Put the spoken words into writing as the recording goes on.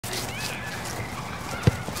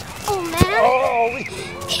careful, man. Oh,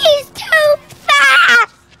 He's too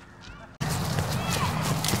fast.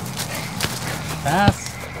 Pass.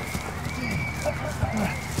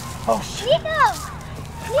 oh shit. Niko.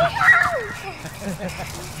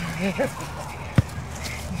 Niko.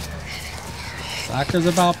 Soccer's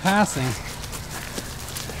about passing.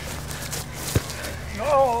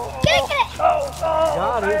 Oh, Get it.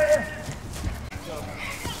 got it.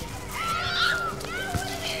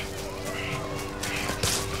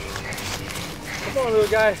 Come on,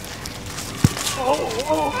 little guy.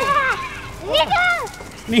 Niko.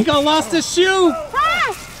 Niko lost his shoe.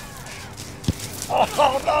 Pass.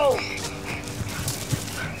 Oh no.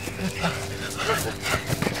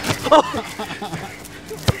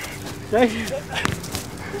 Take it.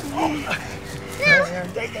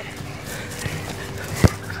 Take it.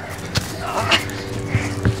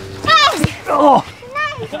 Oh.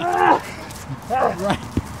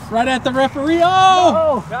 Right at the referee. Oh!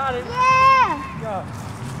 Oh, got it. Yeah.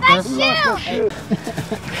 That's you.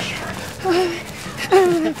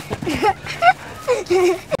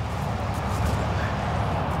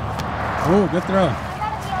 Oh, good throw.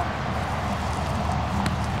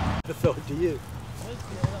 The throw to you.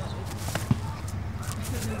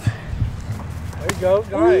 There you go.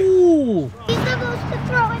 All right. Ooh. He's supposed to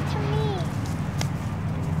throw it to me.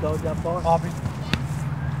 Go that far. Bobby.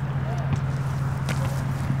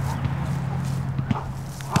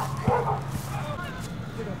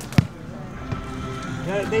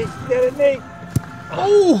 Get it, Nate. Get it, Nate.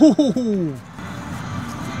 Oh!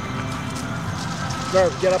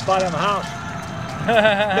 Bert, get up out of the house.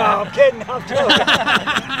 No, I'm kidding. I'm joking.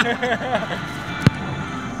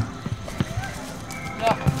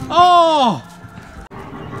 Oh!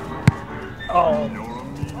 Oh.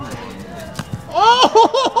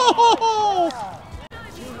 Oh!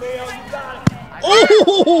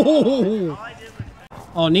 Oh!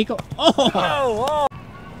 Oh, Niko. Oh!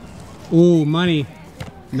 Ooh, money.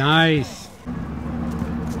 Nice.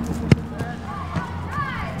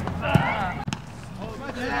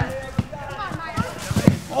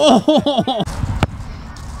 Oh!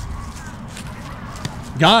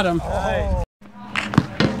 Got him. Oh.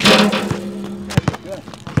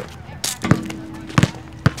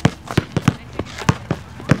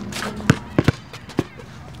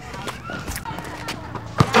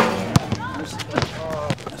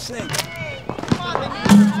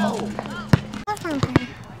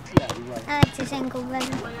 I like this angle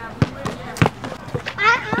better.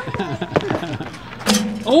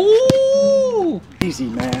 Oh! Easy,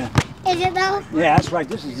 man. Is it though? Yeah, that's right.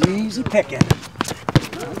 This is easy picking. You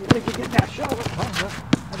think you get that shovel?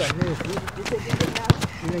 I got news. You think you get that?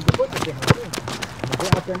 You think you put the thing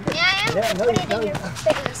out there? Yeah, I am. Yeah, no, Put you it in don't. your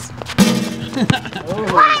face.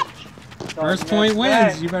 Oh. What? First point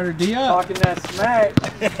wins. You better D up. Talking that smack.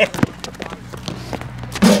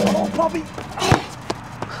 Oh, puppy.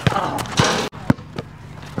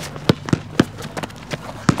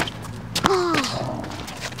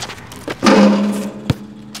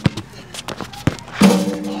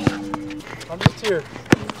 I'm just here.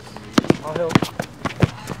 I'll help.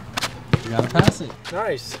 You gotta pass it.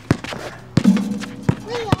 Nice.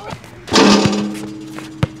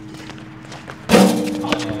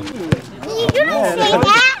 You didn't say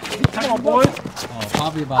that. Come on, boys. Oh,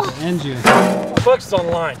 Poppy about to end you. Buck's on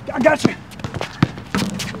the line. I got you.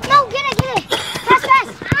 No, get it. Fast.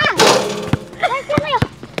 Ah. Fast,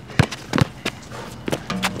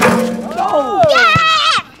 No. yeah.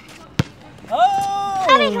 Oh.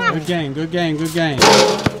 Come on. Good game, good game, good game.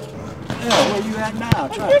 Yeah, where you at now?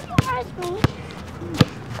 Try.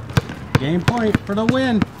 Game point for the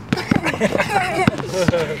win.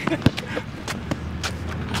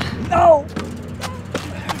 No.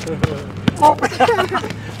 Oh.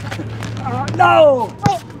 No.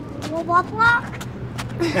 Wait, will what block?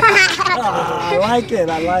 I like it.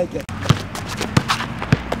 I like it.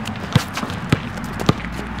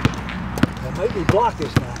 Well, maybe block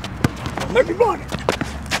this now. Maybe block it.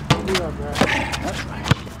 That's right.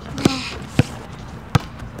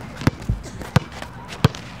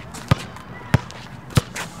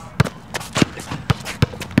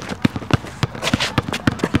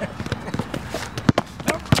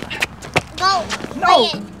 Go. No.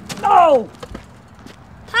 Play it. No.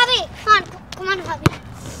 Poppy, come on, Poppy.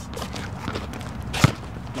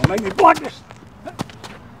 Don't make me block this.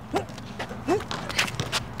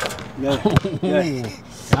 Yeah.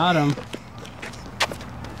 Got him.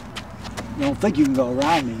 You don't think you can go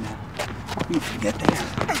around me now. You forget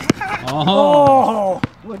that. Oh, Oh,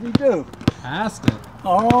 what'd he do? passed it.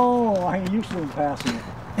 Oh, I ain't used to him passing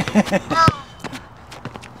it. Oh,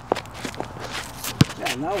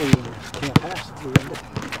 Yeah, now we can't pass it.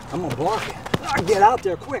 I'm going to block it. Oh, get out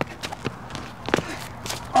there quick.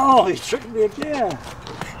 Oh, he tricked me again.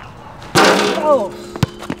 Oh.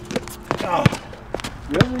 Oh.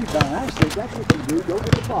 Good rebound. Actually, that's what you do. Go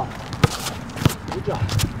get the ball. Good job.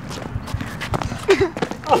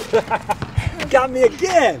 Oh, got me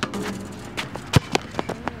again.